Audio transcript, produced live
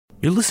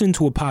You're listening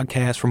to a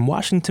podcast from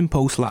Washington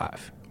Post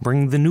Live,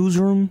 bringing the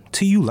newsroom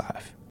to you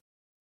live.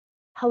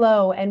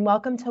 Hello, and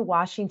welcome to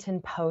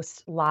Washington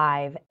Post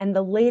Live and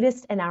the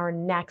latest in our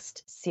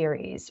next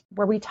series,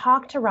 where we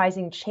talk to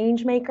rising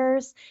change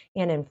makers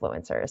and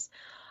influencers.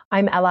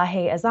 I'm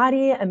Elahe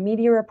Azadi, a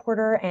media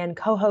reporter and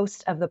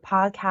co-host of the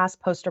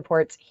podcast Post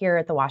Reports here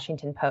at the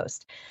Washington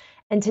Post.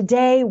 And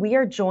today we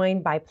are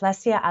joined by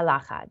Plestia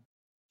Alaqad.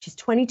 She's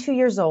 22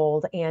 years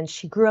old and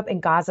she grew up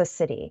in Gaza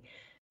City.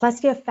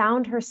 Plestia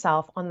found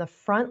herself on the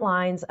front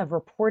lines of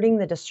reporting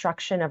the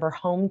destruction of her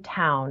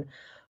hometown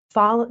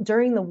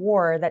during the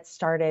war that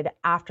started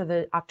after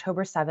the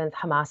October 7th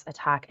Hamas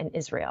attack in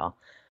Israel.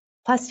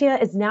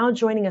 Plestia is now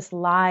joining us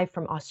live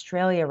from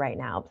Australia right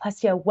now.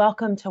 Plestia,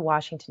 welcome to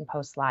Washington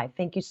Post Live.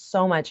 Thank you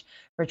so much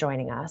for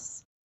joining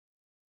us.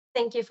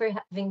 Thank you for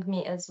having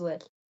me as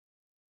well.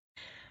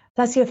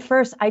 Plestia,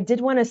 first, I did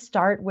want to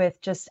start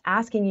with just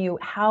asking you,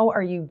 how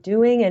are you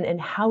doing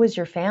and how is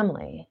your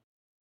family?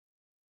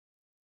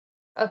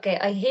 Okay,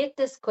 I hate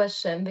this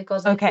question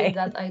because I feel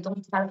that I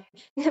don't have,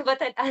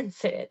 but I'll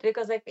answer it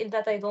because I feel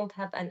that I don't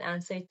have an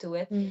answer to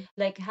it.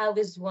 Like, how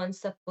is one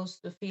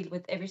supposed to feel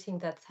with everything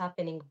that's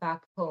happening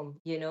back home,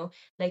 you know?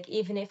 Like,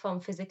 even if I'm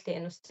physically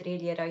in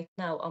Australia right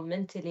now, I'm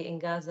mentally in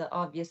Gaza,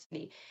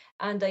 obviously.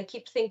 And I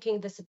keep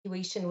thinking the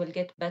situation will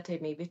get better,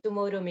 maybe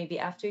tomorrow, maybe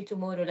after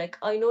tomorrow. Like,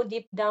 I know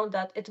deep down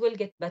that it will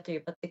get better,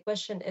 but the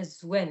question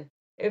is when.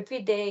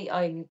 Every day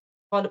I'm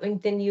following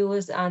the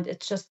news and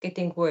it's just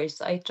getting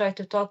worse. I try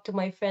to talk to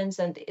my friends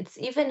and it's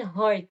even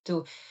hard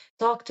to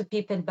talk to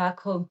people back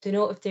home to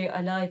know if they're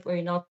alive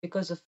or not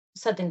because of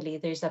suddenly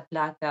there's a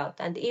blackout.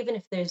 And even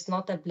if there's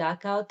not a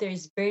blackout,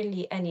 there's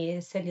barely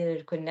any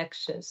cellular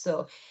connection.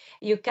 So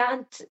you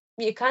can't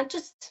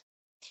just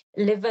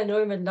live a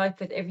normal life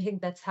with everything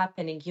that's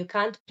happening. You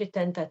can't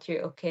pretend that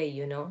you're okay,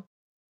 you know?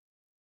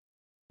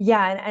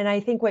 Yeah, and I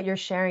think what you're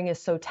sharing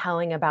is so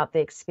telling about the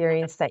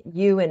experience that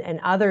you and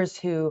others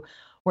who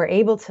were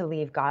able to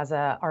leave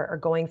Gaza are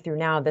going through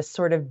now, this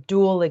sort of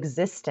dual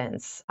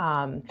existence.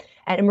 And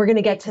we're going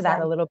to get to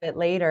that a little bit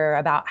later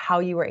about how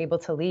you were able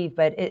to leave.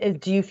 But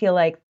do you feel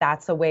like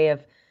that's a way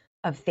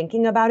of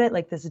thinking about it,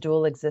 like this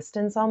dual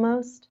existence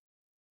almost?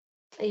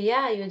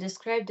 Yeah, you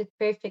described it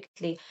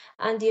perfectly.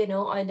 And you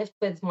know, I lived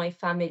with my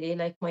family,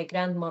 like my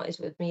grandma is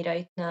with me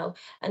right now.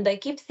 And I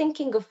keep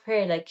thinking of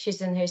her like she's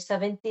in her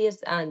 70s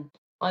and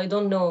I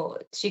don't know,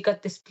 she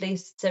got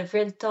displaced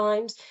several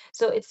times.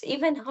 So it's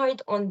even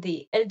hard on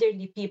the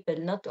elderly people,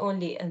 not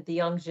only in the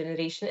young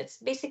generation. It's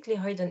basically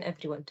hard on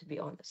everyone, to be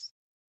honest.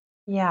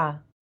 Yeah.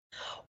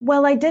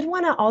 Well, I did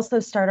want to also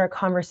start our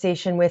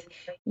conversation with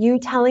you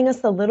telling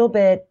us a little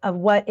bit of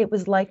what it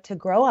was like to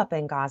grow up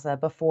in Gaza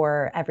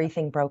before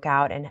everything broke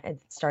out and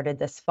it started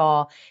this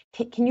fall.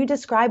 Can you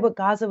describe what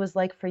Gaza was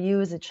like for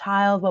you as a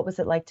child? What was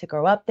it like to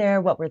grow up there?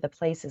 What were the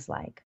places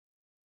like?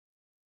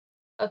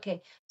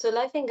 Okay, so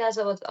life in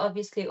Gaza was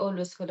obviously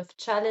always full of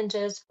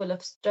challenges, full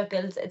of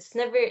struggles. It's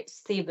never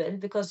stable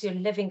because you're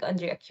living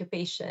under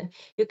occupation.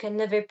 You can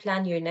never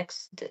plan your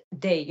next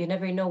day. You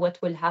never know what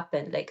will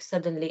happen. Like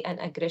suddenly an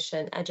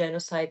aggression, a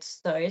genocide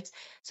starts.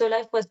 So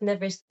life was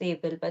never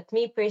stable. But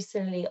me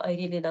personally, I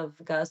really love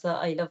Gaza.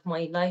 I love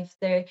my life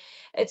there.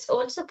 It's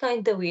also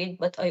kind of weird,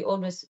 but I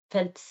always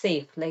felt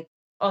safe. Like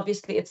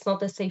obviously it's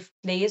not a safe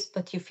place,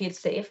 but you feel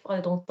safe.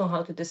 I don't know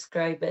how to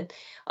describe it.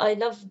 I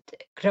loved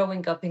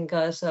growing up in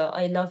Gaza.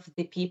 I love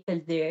the people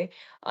there.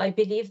 I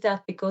believe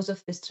that because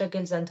of the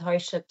struggles and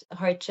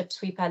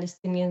hardships we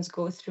Palestinians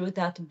go through,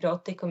 that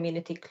brought the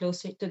community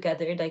closer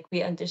together. Like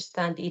we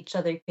understand each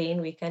other' pain,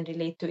 we can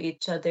relate to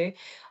each other.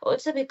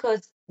 Also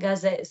because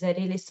Gaza is a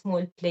really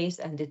small place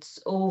and it's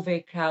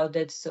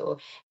overcrowded. So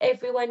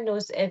everyone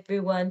knows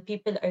everyone.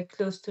 People are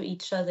close to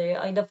each other.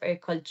 I love our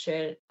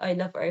culture. I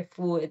love our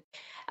food.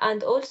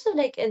 And also,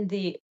 like in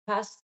the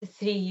past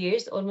 3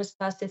 years, almost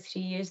past the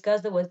 3 years,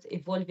 Gaza was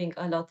evolving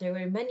a lot. There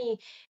were many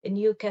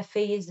new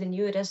cafes, and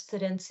new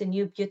restaurants, and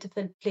new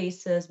beautiful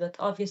places, but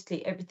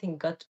obviously everything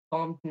got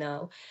bombed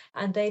now.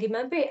 And I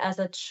remember as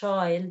a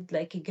child,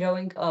 like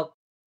growing up,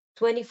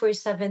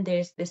 24/7,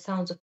 there's the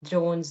sounds of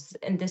drones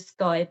in the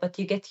sky, but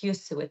you get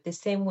used to it. The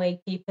same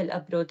way people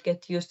abroad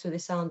get used to the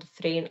sound of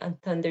rain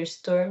and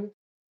thunderstorm,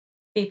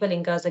 people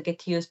in Gaza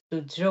get used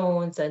to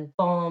drones and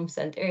bombs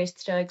and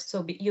airstrikes.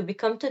 So you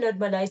become to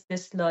normalize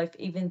this life,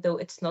 even though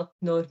it's not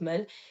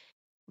normal.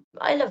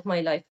 I love my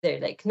life there.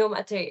 Like, no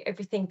matter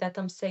everything that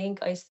I'm saying,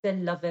 I still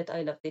love it.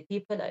 I love the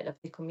people. I love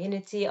the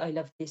community. I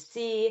love the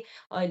sea.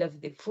 I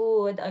love the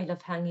food. I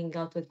love hanging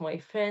out with my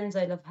friends.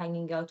 I love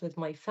hanging out with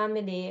my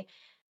family.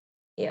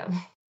 Yeah.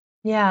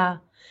 Yeah.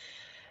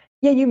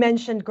 Yeah, you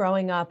mentioned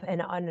growing up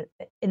and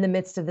in the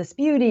midst of this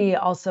beauty,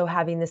 also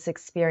having this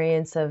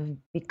experience of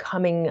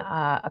becoming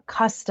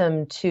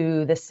accustomed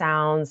to the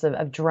sounds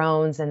of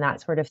drones and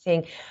that sort of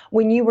thing.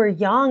 When you were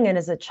young and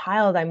as a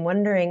child, I'm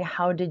wondering,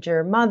 how did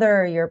your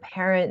mother or your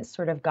parents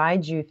sort of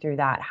guide you through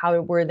that? How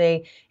were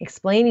they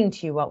explaining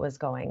to you what was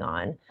going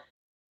on?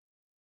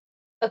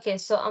 Okay,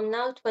 so I'm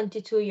now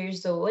 22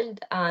 years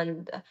old,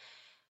 and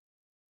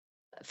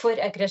for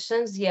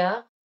aggressions,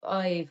 yeah.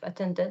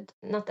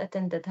 not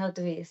attended, how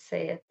do we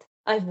say it?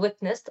 I've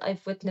witnessed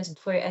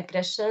for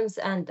aggressions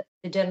and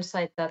the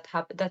genocide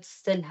that's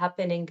still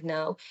happening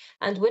now.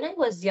 And when I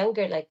was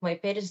younger, like my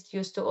parents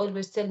used to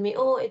always tell me,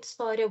 "Oh, it's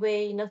far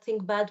away, nothing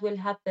bad will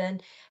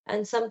happen."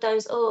 And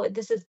sometimes, "Oh,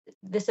 this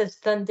is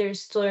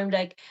thunderstorm."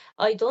 Like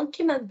I don't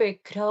remember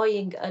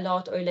crying a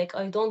lot, or like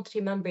I don't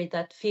remember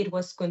that fear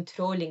was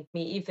controlling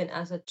me even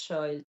as a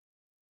child.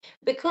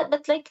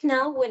 But like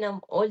now when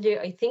I'm older,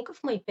 I think of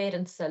my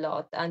parents a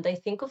lot, and I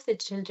think of the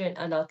children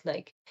a lot.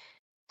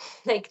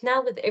 Like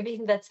now with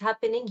everything that's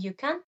happening, you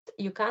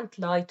can't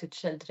lie to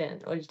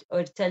children,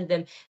 or tell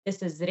them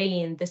this is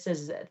rain, this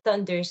is a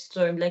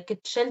thunderstorm. Like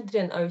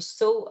children are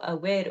so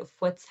aware of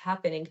what's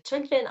happening.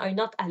 Children are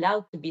not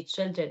allowed to be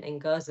children in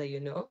Gaza.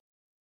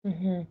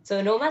 Hmm.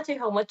 So no matter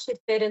how much your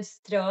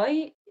parents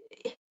try,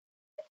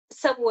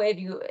 somewhere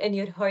you in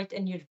your heart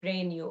and your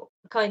brain you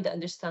kind of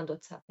understand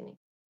what's happening.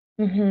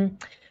 Hmm.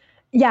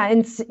 Yeah,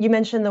 and you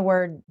mentioned the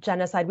word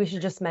genocide. We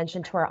should just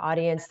mention to our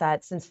audience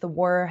that since the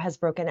war has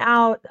broken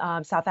out,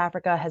 South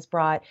Africa has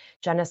brought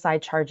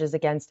genocide charges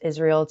against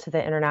Israel to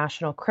the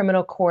International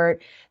Criminal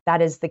Court. That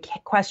is the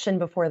question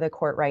before the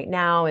court right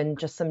now. And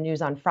just some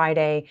news on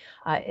Friday,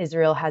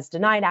 Israel has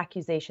denied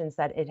accusations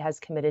that it has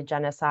committed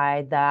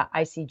genocide. The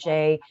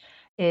ICJ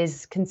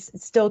is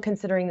still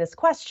considering this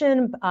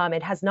question.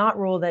 It has not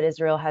ruled that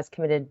Israel has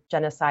committed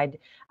genocide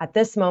at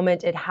this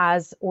moment. It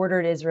has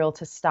ordered Israel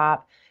to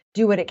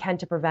do what it can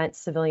to prevent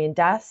civilian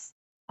deaths,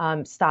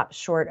 stop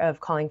short of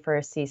calling for a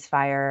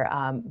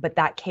ceasefire. But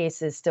that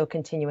case is still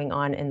continuing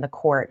on in the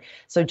court.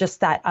 So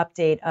just that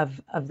update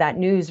of that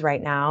news right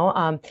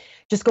now.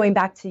 Just going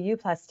back to you,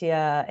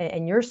 Plestia,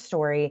 and your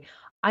story,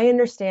 I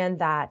understand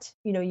that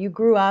you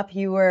grew up,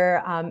 you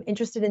were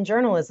interested in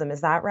journalism,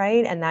 is that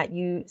right? And that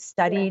you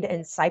studied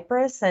in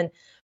Cyprus, and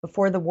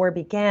before the war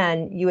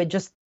began, you had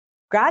just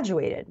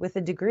graduated with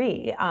a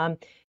degree.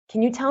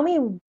 Can you tell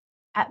me,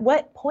 at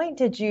what point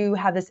did you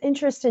have this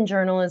interest in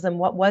journalism?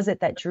 What was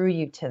it that drew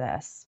you to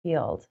this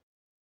field?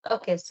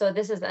 Okay, so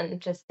this is an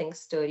interesting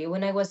story.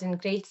 When I was in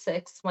grade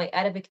 6, my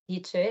Arabic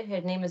teacher,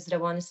 her name is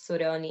Rawan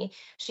Surani,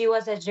 she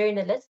was a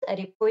journalist, a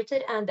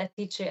reporter, and a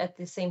teacher at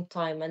the same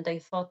time. And I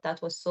thought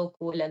that was so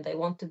cool, and I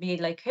want to be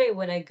like her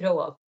when I grow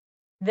up.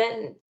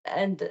 Then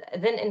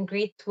in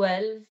grade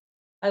 12,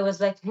 I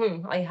was like,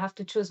 I have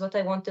to choose what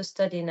I want to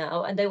study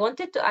now. And I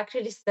wanted to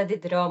actually study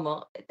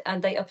drama.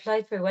 And I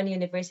applied for one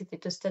university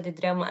to study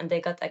drama and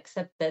I got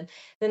accepted.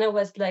 Then I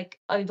was like,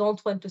 I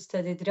don't want to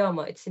study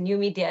drama. It's new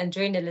media and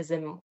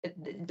journalism.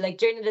 Like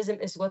journalism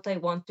is what I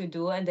want to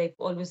do, and I've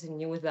always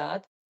knew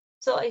that.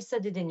 So I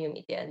studied in new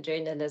media and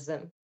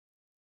journalism.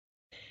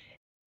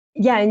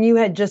 Yeah, and you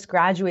had just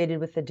graduated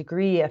with a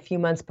degree a few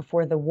months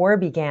before the war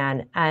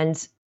began.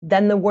 And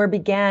then the war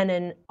began,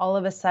 and all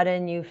of a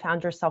sudden you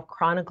found yourself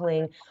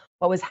chronicling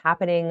what was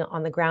happening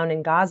on the ground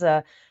in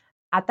Gaza.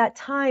 At that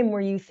time, were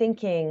you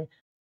thinking,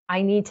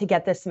 I need to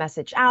get this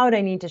message out,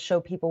 I need to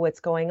show people what's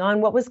going on?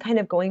 What was kind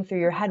of going through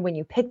your head when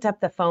you picked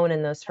up the phone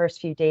in those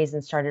first few days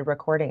and started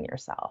recording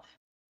yourself?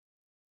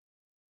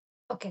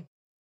 Okay.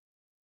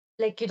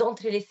 Like you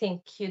don't really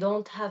think, you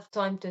don't have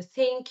time to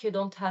think, you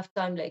don't have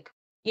time, like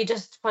you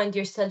just find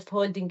yourself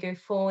holding your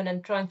phone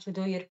and trying to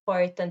do your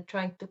part and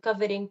trying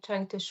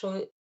to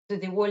show to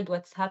the world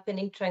what's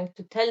happening, trying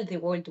to tell the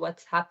world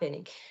what's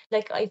happening.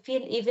 Like I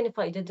feel even if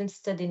I didn't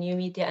study new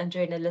media and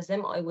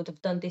journalism, I would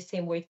have done the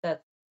same work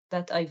that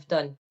I've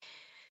done,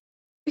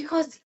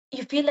 because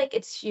you feel like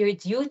it's your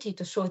duty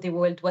to show the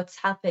world what's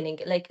happening.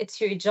 Like it's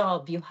your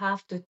job. You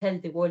have to tell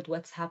the world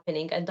what's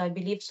happening. And I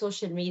believe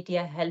social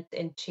media helped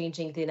in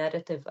changing the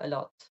narrative a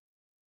lot.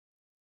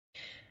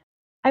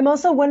 I'm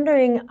also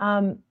wondering,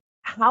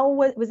 how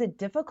was it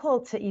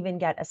difficult to even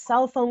get a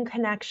cell phone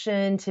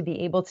connection to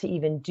be able to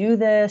even do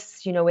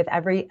this, with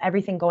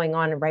everything going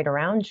on right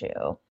around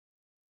you?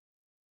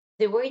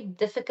 The word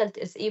difficult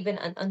is even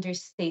an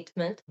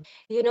understatement.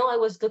 I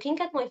was looking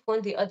at my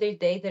phone the other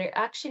day. There are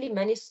actually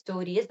many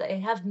stories that I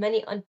have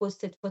many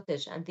unposted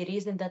footage. And the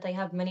reason that I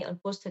have many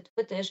unposted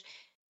footage,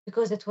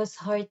 because it was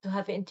hard to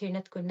have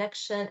internet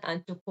connection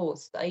and to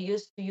post. I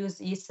used to use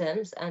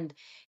eSIMs, and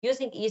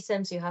using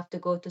eSIMs, you have to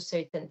go to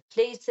certain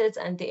places,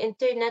 and the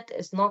internet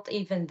is not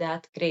even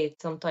that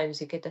great.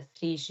 Sometimes you get a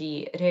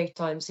 3G, rare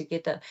times you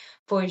get a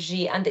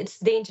 4G, and it's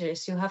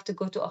dangerous. You have to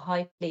go to a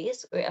high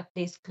place or a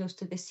place close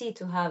to the sea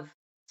to have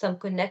some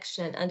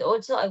connection. And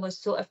also, I was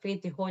so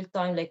afraid the whole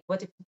time, like,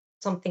 what if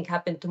something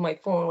happened to my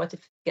phone? What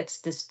if it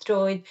gets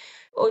destroyed?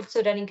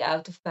 Also, running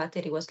out of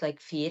battery was like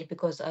fear,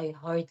 because I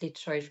hardly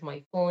charge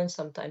my phone,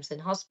 sometimes in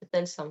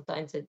hospital,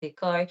 sometimes in the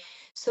car.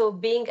 So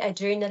being a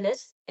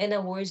journalist in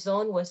a war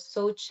zone was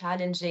so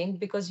challenging,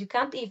 because you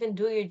can't even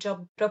do your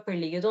job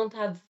properly. You don't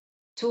have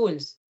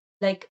tools.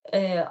 Like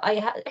I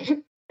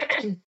had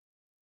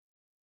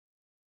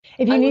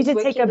If you I need was to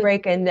take working a with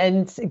break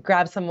and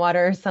grab some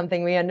water or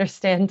something, we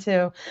understand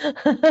too.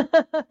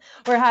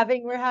 We're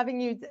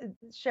having you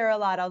share a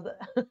lot.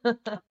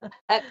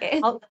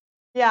 okay.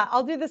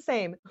 I'll do the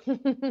same.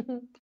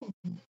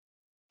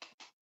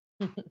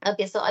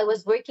 Okay, so I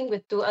was working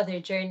with two other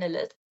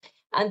journalists,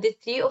 And the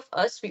three of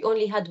us, we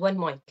only had one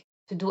mic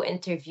to do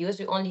interviews.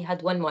 We only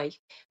had one mic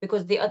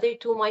because the other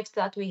two mics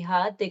that we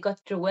had, they got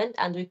ruined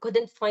and we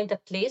couldn't find a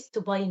place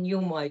to buy new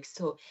mics.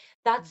 So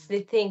that's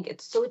the thing.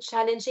 It's so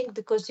challenging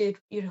because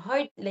you're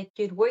hard, like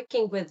you're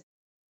working with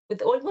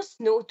almost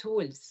no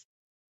tools.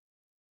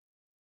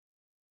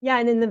 Yeah,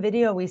 and in the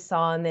video we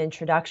saw in the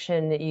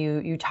introduction,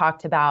 you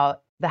talked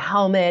about the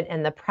helmet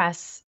and the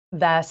press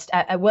vest.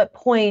 At what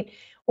point,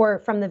 or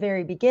from the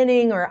very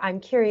beginning, or I'm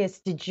curious,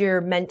 did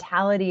your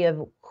mentality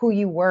of who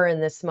you were in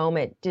this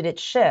moment, did it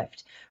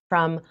shift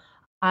from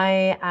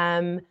I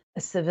am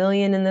a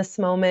civilian in this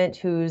moment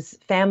whose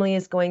family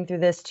is going through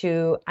this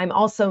to I'm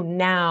also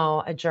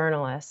now a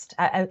journalist?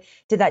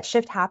 Did that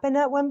shift happen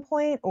at one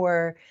point,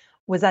 or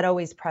was that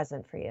always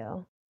present for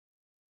you?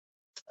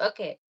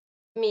 Okay.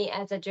 Me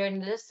as a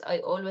journalist, I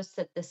always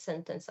said this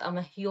sentence: I'm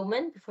a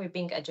human before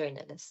being a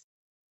journalist.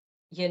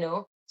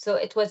 So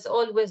it was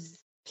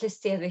always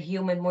Plestia the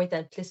human more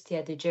than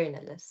Plestia the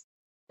journalist.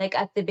 Like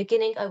at the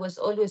beginning, I was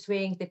always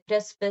wearing the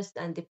press vest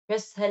and the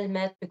press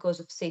helmet because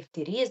of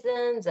safety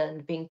reasons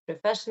and being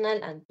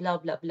professional and blah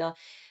blah blah.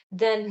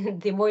 Then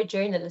the more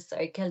journalists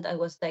are killed, I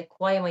was like,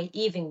 why am I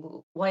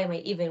even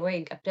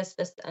wearing a press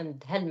vest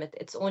and helmet?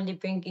 It's only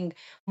bringing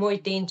more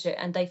danger.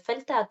 And I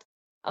felt that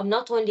I'm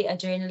not only a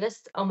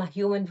journalist, I'm a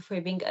human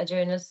before being a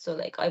journalist. So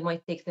like I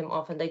might take them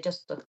off, and I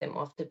just took them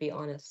off, to be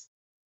honest.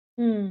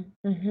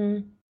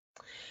 Mm-hmm.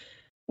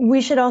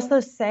 We should also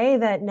say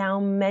that now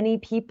many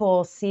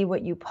people see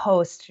what you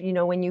post.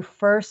 When you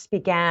first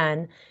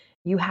began,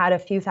 you had a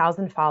few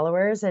thousand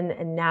followers,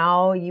 and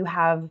now you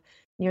have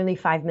nearly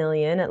 5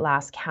 million at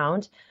last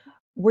count.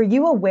 Were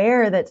you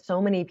aware that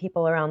so many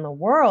people around the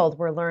world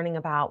were learning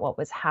about what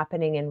was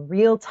happening in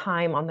real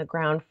time on the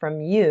ground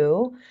from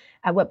you?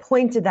 At what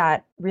point did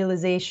that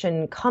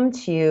realization come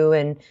to you,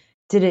 and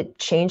did it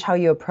change how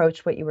you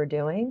approached what you were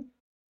doing?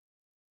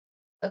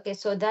 Okay,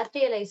 so that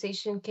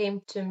realization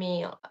came to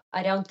me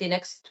around the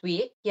next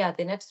week. Yeah,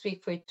 the next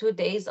week for 2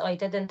 days, I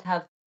didn't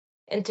have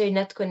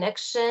internet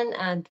connection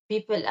and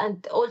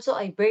also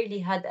I barely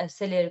had a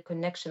cellular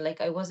connection.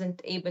 Like I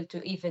wasn't able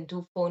to even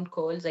do phone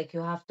calls. Like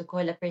you have to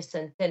call a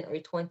person 10 or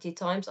 20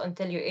 times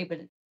until you're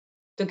able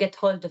to get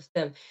hold of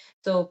them.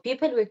 So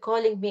people were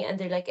calling me and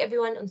they're like,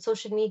 everyone on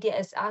social media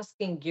is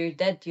asking, you're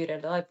dead, you're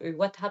alive, or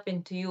what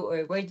happened to you,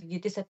 or where did you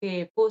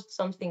disappear? Post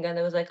something. And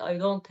I was like, I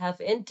don't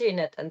have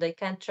internet and I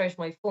can't charge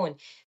my phone.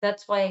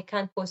 That's why I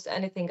can't post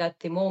anything at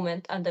the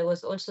moment. And I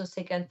was also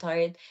sick and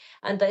tired.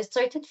 And I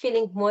started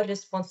feeling more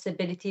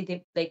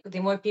responsibility.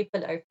 The more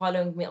people are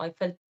following me, I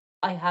felt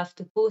I have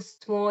to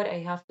post more, I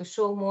have to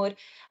show more.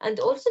 And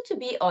also, to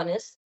be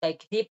honest,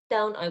 like deep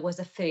down, I was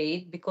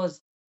afraid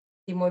because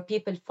the more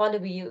people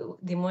follow you,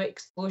 the more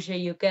exposure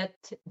you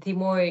get, the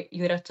more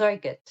you're a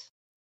target.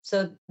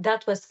 So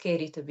that was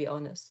scary, to be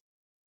honest.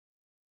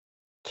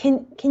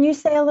 Can you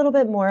say a little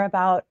bit more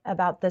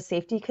about the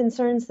safety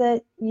concerns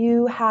that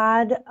you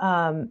had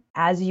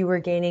as you were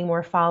gaining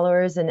more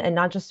followers, and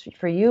not just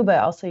for you, but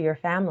also your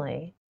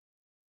family?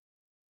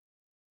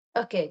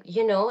 Okay,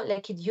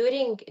 like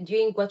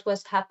during what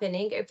was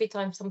happening, every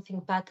time something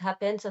bad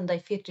happens and I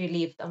feel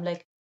relieved, I'm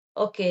like,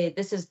 okay,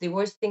 this is the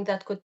worst thing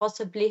that could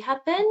possibly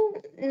happen.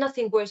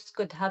 Nothing worse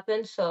could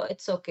happen, so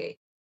it's okay.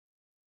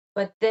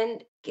 But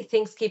then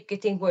things keep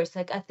getting worse.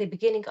 Like at the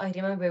beginning, I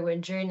remember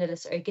when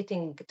journalists are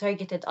getting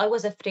targeted, I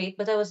was afraid,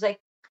 but I was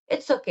like,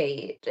 it's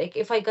okay. Like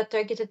if I got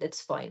targeted,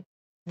 it's fine.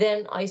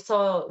 Then I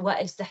saw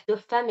Wa'il Sahduh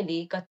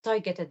family got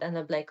targeted, and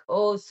I'm like,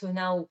 oh, so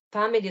now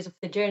families of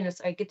the journalists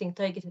are getting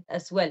targeted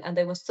as well. And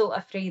I was so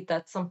afraid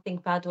that something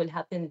bad will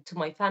happen to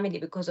my family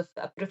because of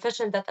a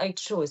profession that I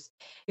chose,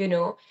 you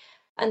know.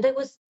 And I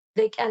was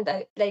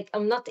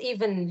I'm not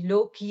even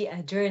low key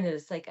a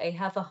journalist. Like I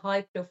have a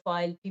high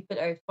profile, people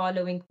are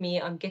following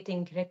me, I'm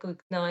getting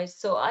recognized.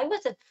 So I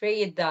was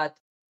afraid that,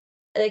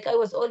 like, I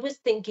was always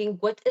thinking,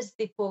 what is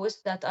the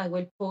post that I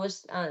will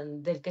post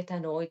and they'll get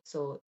annoyed,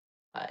 so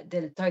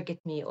they'll target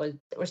me,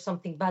 or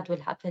something bad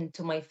will happen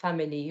to my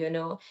family.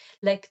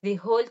 Like the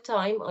whole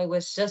time I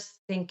was just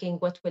thinking,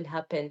 what will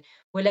happen?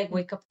 Will I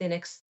wake up the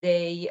next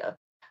day?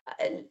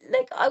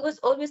 Like I was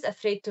always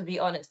afraid, to be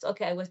honest.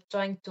 Okay, I was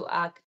trying to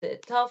act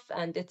tough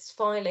and it's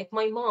fine. Like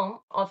my mom,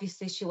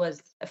 obviously she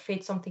was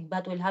afraid something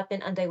bad will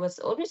happen, and I was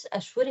always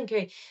assuring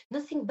her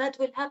nothing bad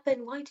will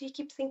happen. Why do you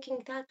keep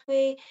thinking that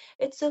way?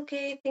 It's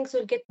okay, things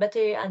will get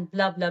better and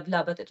blah blah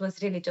blah. But it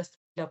was really just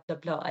blah blah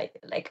blah.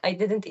 I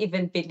didn't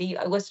even believe.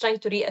 I was trying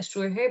to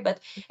reassure her,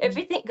 but Mhm.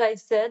 everything I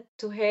said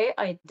to her,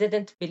 I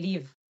didn't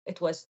believe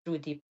it was true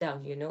deep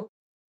down.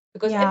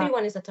 Because Yeah.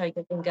 everyone is a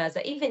target in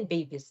Gaza, even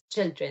babies,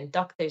 children,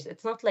 doctors.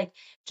 It's not like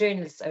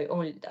journalists are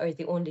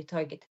the only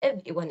target.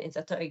 Everyone is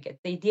a target.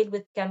 They deal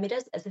with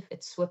cameras as if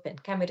it's weapon.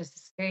 Cameras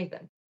scare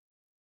them.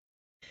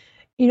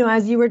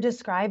 As you were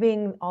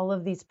describing all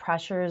of these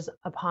pressures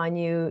upon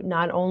you,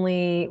 not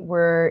only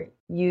were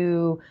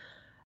you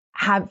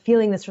have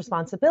feeling this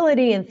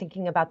responsibility and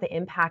thinking about the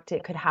impact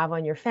it could have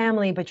on your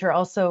family, but you're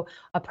also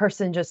a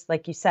person, just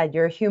like you said,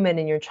 you're a human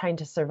and you're trying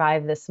to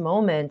survive this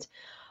moment.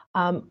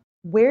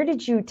 where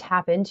did you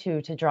tap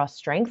into to draw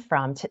strength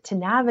from to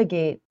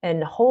navigate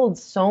and hold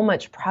so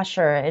much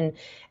pressure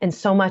and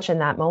so much in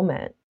that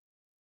moment?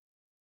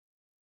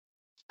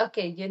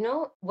 Okay, you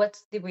know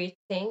what's the weird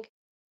thing?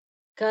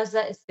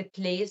 Gaza is the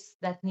place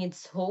that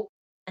needs hope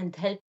and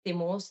help the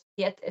most,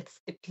 yet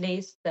it's the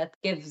place that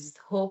gives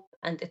hope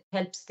and it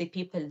helps the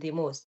people the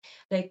most.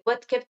 Like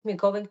what kept me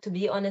going, to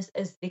be honest,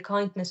 is the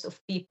kindness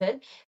of people,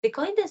 the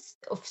kindness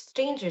of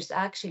strangers,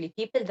 actually,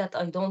 people that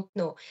I don't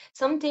know.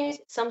 Some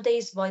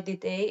days by the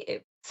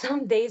day,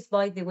 some days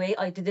by the way,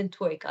 I didn't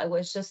work. I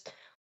was just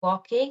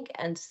walking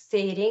and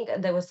staring,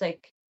 and I was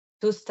like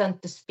too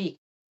stunned to speak.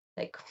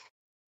 Like,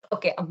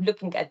 okay, I'm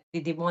looking at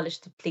the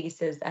demolished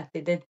places, at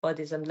the dead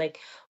bodies. I'm like,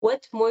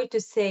 what more to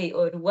say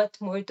or what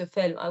more to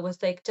film? I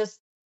was like, just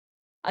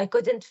I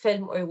couldn't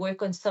film or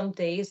work on some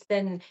days.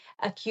 Then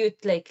a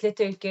cute like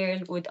little girl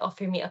would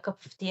offer me a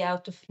cup of tea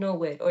out of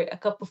nowhere or a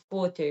cup of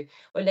water.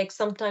 Or like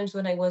sometimes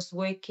when I was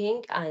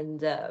working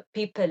and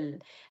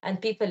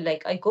people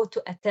like I go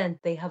to a tent,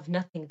 they have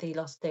nothing. They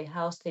lost their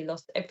house, they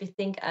lost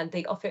everything, and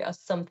they offer us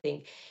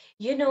something.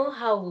 You know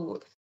how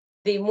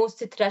the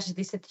most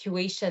tragedy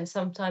situation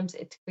sometimes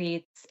it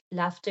creates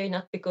laughter,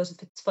 not because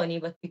of it's funny,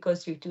 but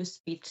because you're too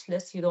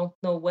speechless, you don't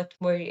know what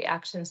more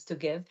reactions to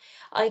give.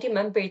 I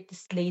remember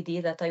this lady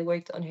that I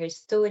worked on her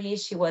story.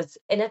 She was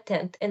in a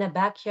tent in a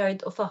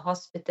backyard of a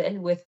hospital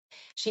with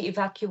she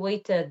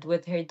evacuated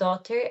with her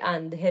daughter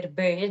and her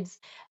birds.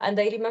 And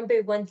I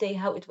remember one day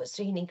how it was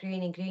raining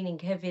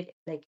heavy,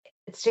 like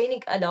it's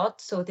raining a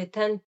lot, so the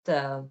tent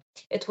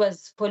it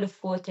was full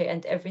of water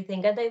and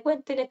everything. And I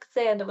went the next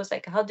day and I was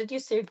like, how did you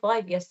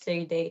survive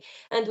yesterday?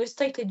 And we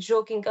started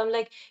joking. I'm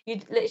like,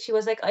 she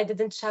was like, I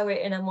didn't shower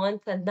in a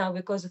month. And now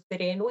because of the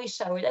rain, we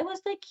showered. I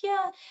was like,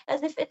 yeah,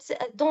 as if it's,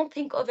 don't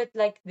think of it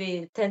like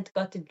the tent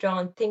got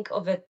drowned. Think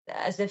of it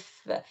as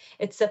if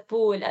it's a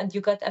pool and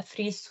you got a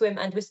free swim.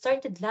 And we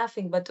started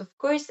laughing. But of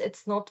course,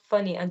 it's not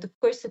funny. And of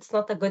course, it's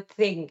not a good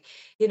thing,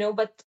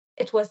 but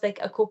it was like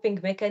a coping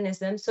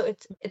mechanism. So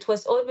it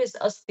was always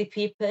us, the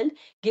people,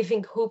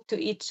 giving hope to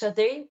each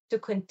other to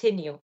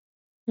continue.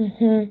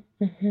 Hmm.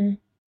 Hmm.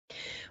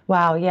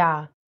 Wow,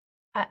 yeah.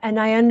 And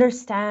I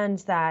understand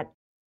that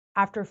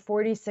after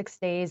 46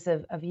 days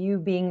of you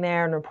being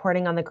there and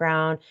reporting on the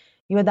ground,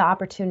 you had the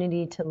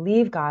opportunity to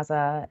leave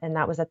Gaza, and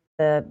that was at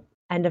the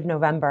end of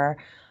November.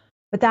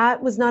 But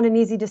that was not an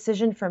easy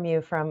decision from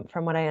you, from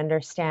what I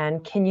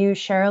understand. Can you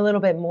share a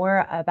little bit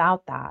more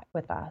about that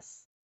with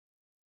us?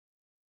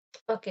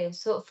 Okay,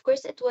 so of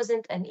course it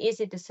wasn't an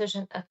easy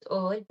decision at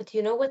all, but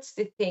you know what's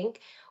the thing?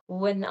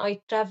 When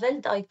I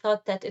traveled, I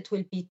thought that it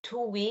will be 2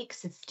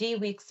 weeks, 3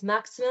 weeks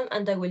maximum,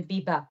 and I will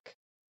be back.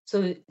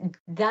 So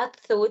that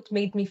thought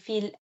made me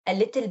feel a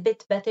little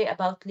bit better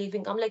about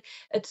leaving. I'm like,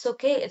 it's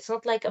okay. It's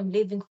not like I'm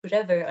leaving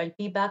forever. I'll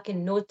be back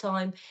in no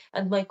time.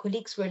 And my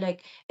colleagues were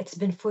like, it's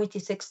been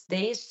 46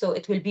 days, so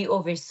it will be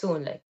over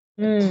soon. Like,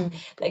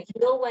 Mm, like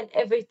no one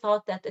ever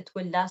thought that it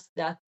will last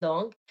that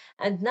long.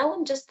 And now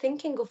I'm just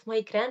thinking of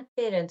my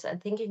grandparents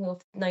and thinking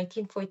of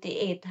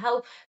 1948,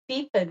 how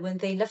people, when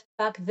they left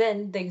back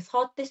then, they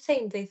thought the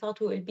same. They thought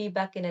we will be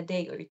back in a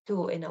day or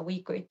two, in a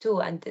week or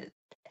two,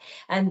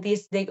 and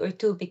this day or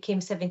two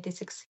became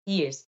 76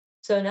 years.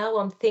 So now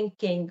I'm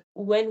thinking,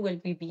 when will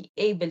we be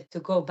able to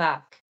go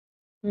back?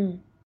 mm.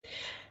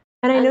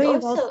 And I know And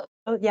you've also, also,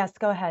 oh, yes,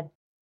 go ahead.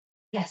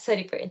 yeah,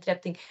 sorry for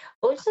interrupting.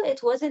 Also,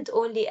 it wasn't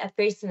only a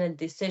personal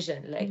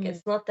decision. Like, Mm,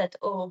 it's not that,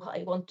 oh,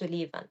 I want to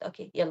leave and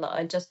okay, yalla,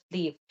 I'll just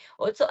leave.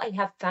 Also, I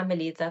have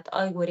family that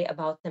I worry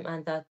about them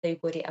and that they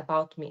worry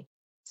about me.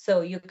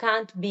 So you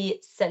can't be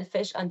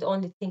selfish and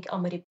only think,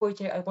 I'm a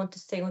reporter, I want to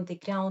stay on the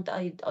ground,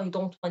 I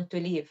don't want to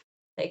leave.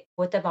 Like,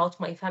 what about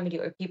my family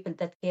or people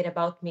that care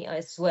about me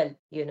as well,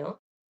 you know?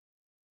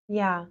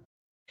 yeah.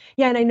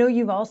 Yeah, and I know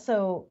you've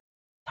also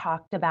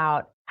talked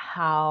about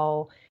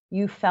how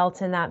you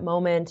felt in that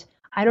moment.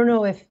 I don't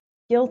know if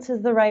guilt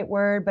is the right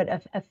word, but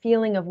a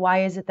feeling of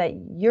why is it that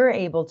you're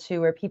able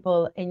to, or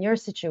people in your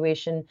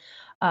situation,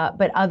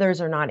 but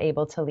others are not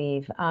able to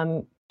leave.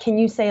 Can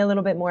you say a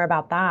little bit more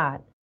about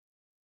that?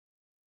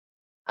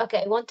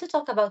 Okay, I want to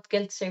talk about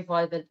guilt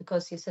survival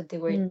because you said the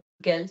word Mm,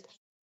 guilt.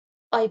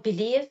 I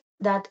believe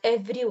that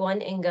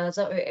everyone in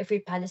Gaza or every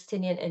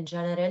Palestinian in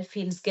general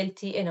feels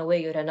guilty in a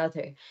way or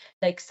another.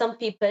 Like some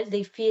people,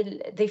 they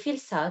feel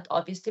sad,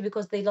 obviously,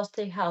 because they lost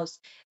their house.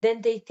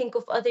 Then they think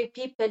of other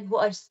people who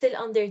are still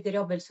under the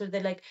rubble. So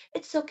they're like,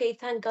 it's okay,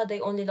 thank God I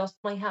only lost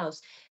my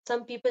house.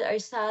 Some people are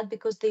sad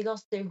because they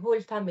lost their whole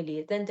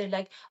family. Then they're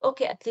like,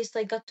 okay, at least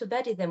I got to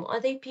bury them.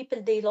 Other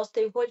people, they lost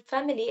their whole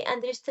family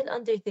and they're still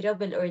under the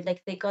rubble, or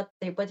like they got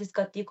their bodies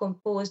got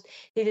decomposed.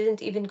 They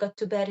didn't even got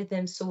to bury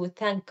them. So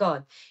thank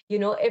God.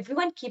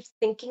 Everyone keeps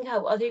thinking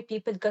how other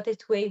people got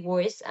it way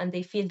worse and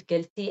they feel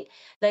guilty.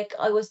 Like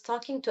I was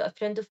talking to a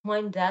friend of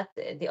mine that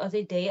the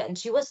other day, and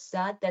she was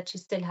sad that she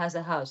still has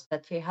a house,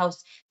 that her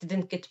house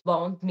didn't get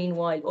bombed.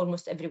 Meanwhile,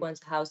 almost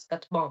everyone's house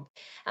got bombed.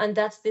 And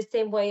that's the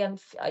same way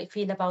I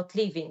feel about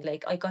leaving.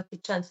 Like I got the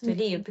chance to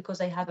leave mhm. because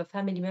I have a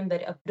family member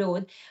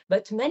abroad,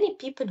 but many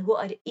people who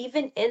are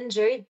even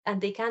injured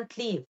and they can't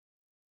leave.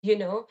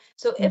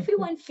 So Mhm.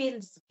 everyone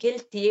feels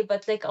guilty,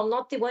 but like I'm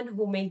not the one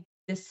who made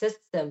the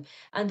system.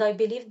 And I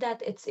believe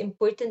that it's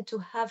important to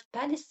have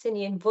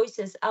Palestinian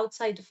voices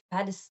outside of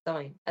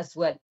Palestine as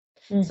well.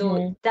 So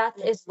Mhm. that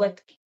is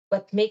what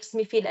makes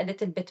me feel a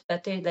little bit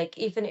better. Like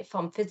even if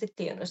I'm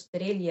physically in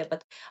Australia,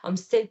 but I'm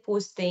still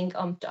posting.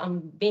 I'm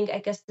being a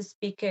guest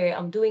speaker.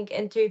 I'm doing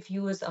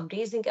interviews. I'm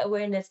raising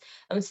awareness.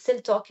 I'm still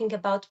talking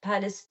about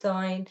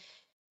Palestine.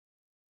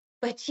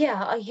 But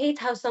yeah, I hate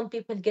how some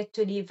people get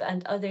to leave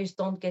and others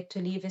don't get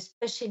to leave,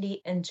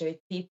 especially injured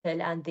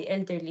people and the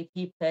elderly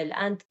people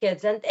and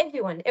kids and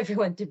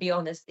everyone, to be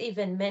honest,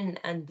 even men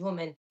and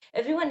women.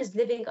 Everyone is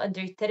living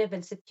under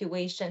terrible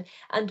situation.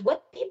 And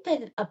what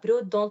people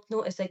abroad don't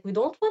know is like we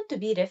don't want to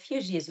be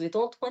refugees. We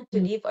don't want to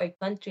Mm. leave our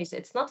countries.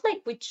 It's not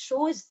like we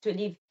chose to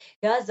leave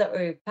Gaza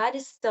or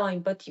Palestine,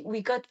 but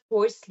we got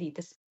forcibly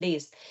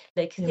displaced.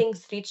 Like Yeah.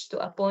 things reach to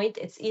a point,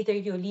 it's either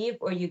you leave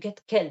or you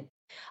get killed.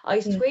 I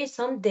Yeah. swear,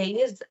 some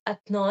days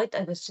at night,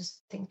 I was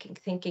just thinking.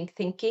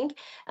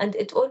 And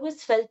it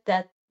always felt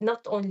that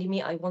not only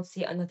me, I won't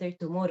see another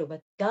tomorrow,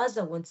 but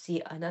Gaza won't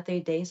see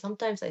another day.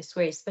 Sometimes I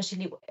swear,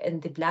 especially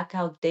in the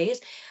blackout days,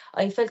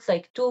 I felt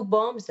like two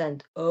bombs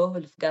and all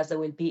of Gaza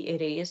will be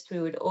erased. We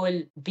will all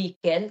be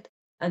killed.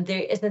 And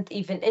there isn't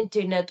even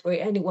internet or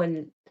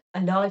anyone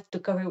alive to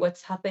cover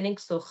what's happening.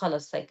 So,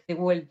 khalas, like the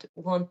world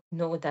won't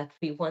know that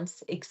we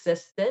once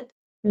existed.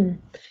 Mm.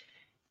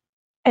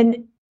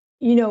 And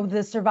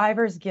the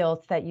survivor's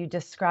guilt that you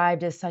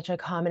described is such a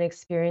common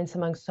experience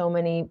among so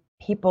many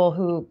people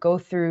who go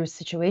through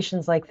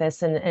situations like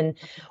this, and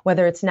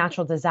whether it's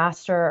natural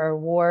disaster or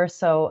war.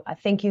 So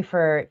thank you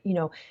for,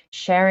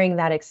 sharing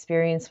that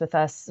experience with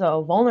us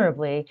so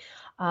vulnerably.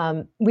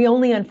 We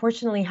only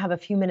unfortunately have a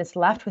few minutes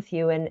left with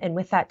you, and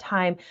with that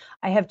time,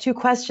 I have two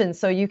questions.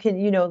 So you can,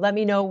 let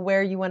me know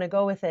where you want to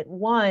go with it.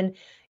 One,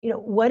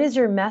 what is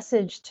your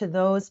message to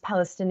those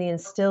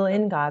Palestinians still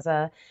in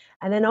Gaza?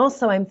 And then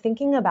also, I'm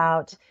thinking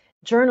about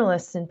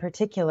journalists in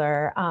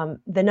particular.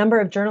 The number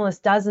of journalists,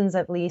 dozens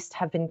at least,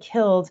 have been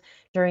killed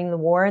during the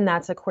war, and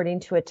that's according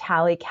to a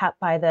tally kept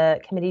by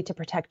the Committee to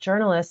Protect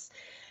Journalists.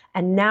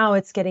 And now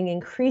it's getting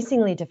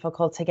increasingly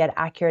difficult to get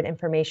accurate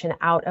information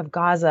out of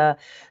Gaza.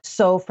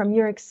 So, from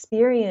your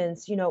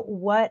experience,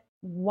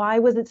 why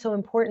was it so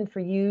important for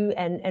you,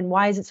 and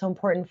why is it so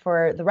important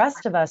for the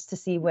rest of us to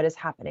see what is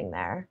happening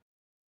there?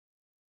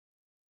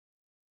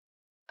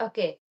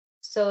 Okay,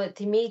 so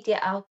the media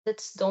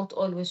outlets don't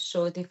always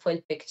show the full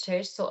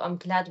picture. So I'm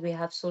glad we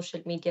have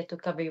social media to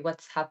cover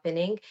what's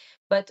happening.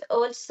 But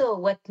also,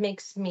 what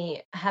makes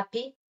me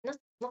happy,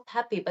 not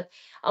happy, but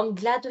I'm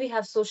glad we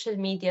have social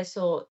media.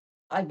 So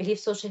I believe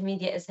social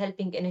media is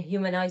helping in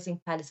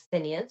humanizing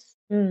Palestinians.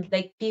 Mm.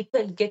 Like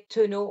people get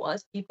to know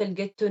us, people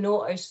get to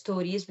know our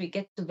stories. We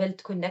get to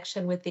build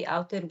connection with the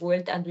outer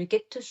world, and we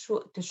get to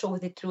show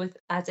the truth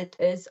as it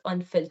is,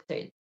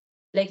 unfiltered.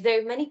 Like there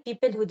are many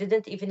people who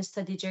didn't even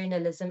study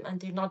journalism and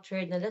they're not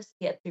journalists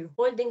yet. They're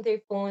holding their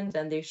phones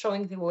and they're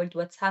showing the world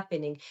what's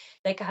happening.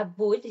 Like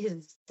Aboud,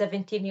 he's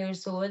 17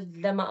 years old.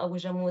 Lama Abu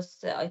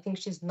Jamus, I think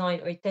she's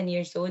 9 or 10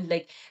 years old.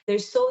 Like they're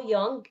so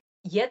young,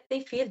 yet they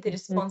feel the Mhm.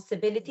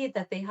 responsibility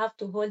that they have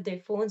to hold their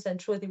phones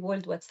and show the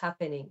world what's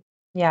happening.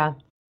 Yeah.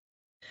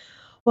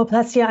 Well,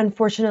 Plestia,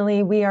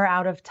 unfortunately, we are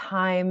out of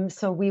time,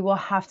 so we will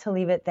have to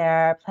leave it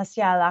there.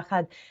 Plestia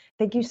Alaqad,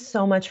 thank you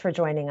so much for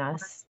joining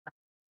us.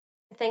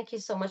 Thank you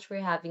so much for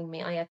having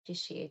me. I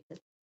appreciate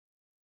it.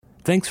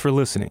 Thanks for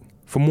listening.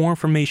 For more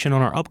information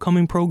on our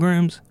upcoming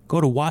programs, go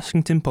to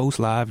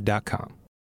WashingtonPostLive.com.